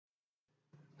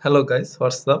Hello guys,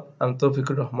 what's up? I'm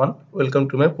Taufiqur Rahman. Welcome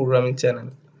to my programming channel.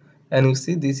 And you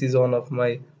see, this is one of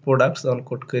my products on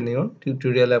CodeCanion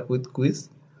tutorial app with quiz.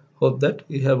 Hope that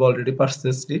you have already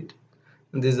purchased it.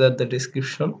 These are the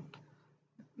description,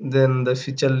 then the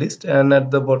feature list, and at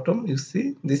the bottom you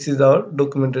see this is our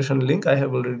documentation link. I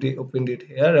have already opened it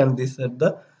here, and these are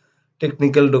the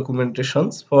technical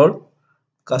documentations for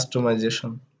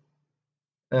customization.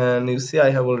 And you see,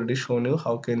 I have already shown you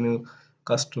how can you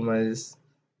customize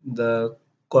the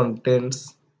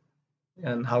contents,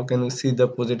 and how can you see the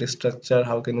project structure,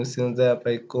 how can you change the app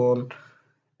icon.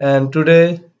 And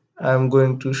today I'm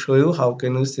going to show you how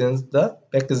can you change the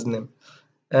package name.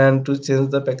 And to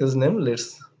change the package name,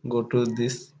 let's go to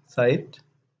this site,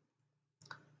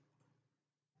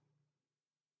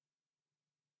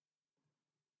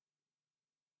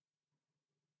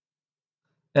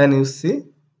 and you see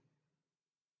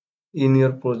in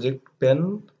your project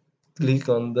pane, click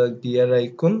on the gear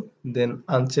icon, then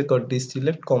uncheck or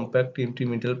deselect compact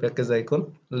intermediate package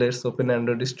icon. Let's open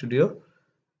Android Studio,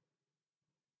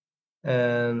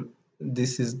 and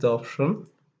this is the option.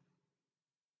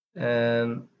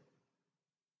 And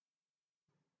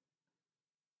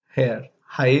here,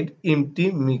 hide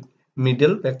empty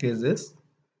middle packages.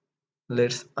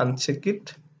 Let's uncheck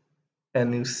it,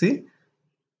 and you see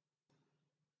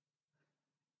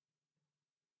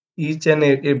each and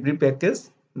every package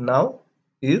now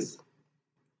is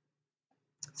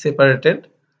separated.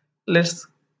 Let's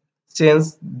change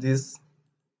this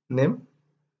name.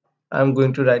 I'm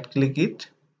going to right click it,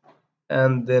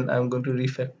 and then I'm going to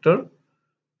refactor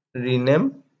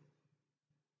rename.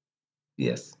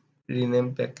 Yes,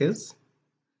 rename package.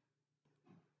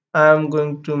 I'm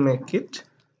going to make it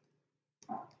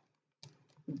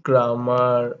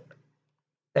grammar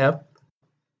app,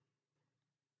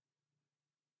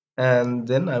 and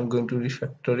then I'm going to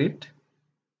refactor it.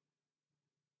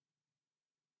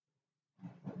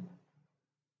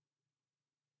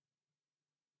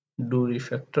 Do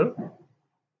refactor,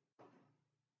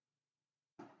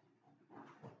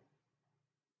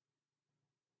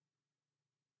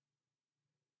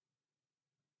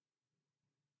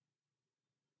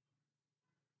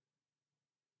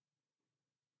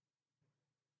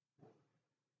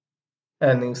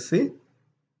 and you see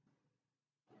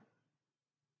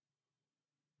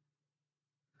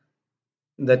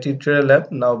the tutorial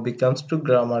app now becomes to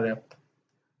grammar app.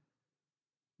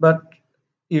 But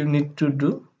you need to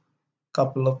do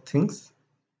couple of things.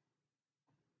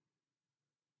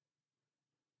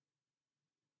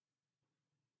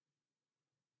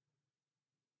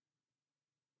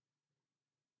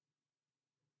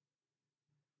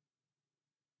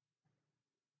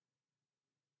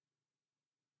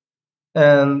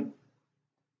 And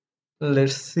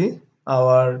let's see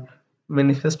our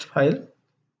manifest file,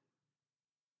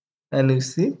 and you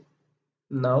see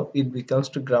now it becomes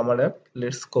to grammar app.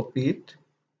 Let's copy it,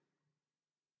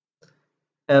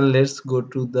 and let's go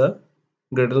to the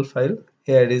Gradle file.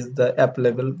 Here is the app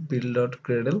level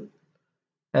build.gradle,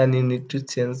 and you need to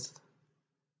change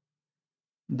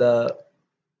the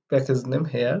package name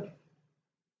here.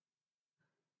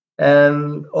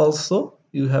 And also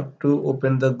you have to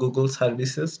open the Google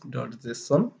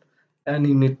services.json, and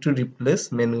you need to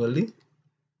replace manually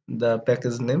the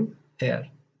package name here.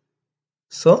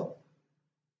 So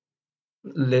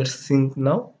let's sync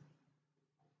now.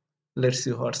 Let's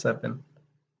see what's happened.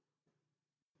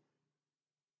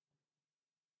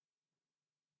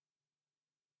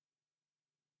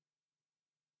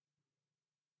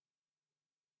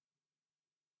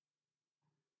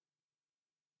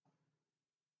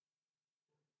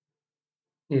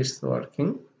 It's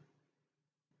working.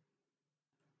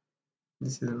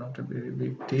 This is not a very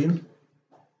big deal.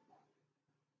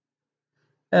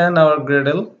 And our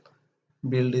Gradle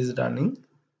build is running.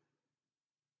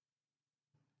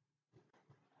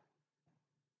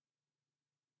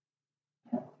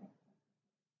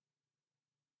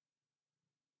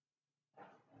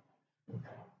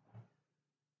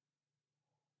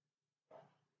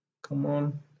 Come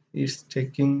on, it's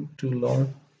taking too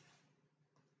long.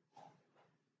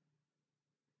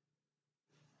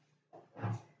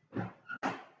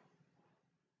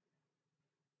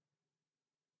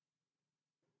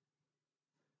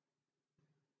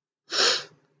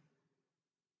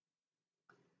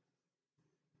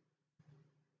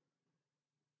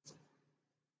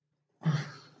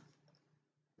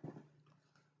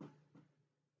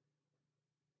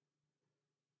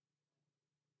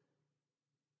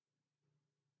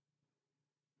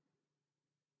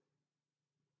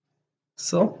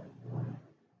 So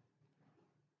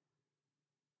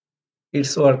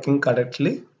it's working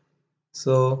correctly.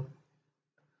 So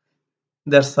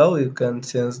That's how you can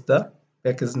change the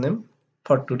package name.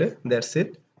 For today, that's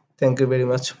it. Thank you very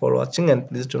much for watching, and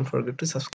please don't forget to subscribe.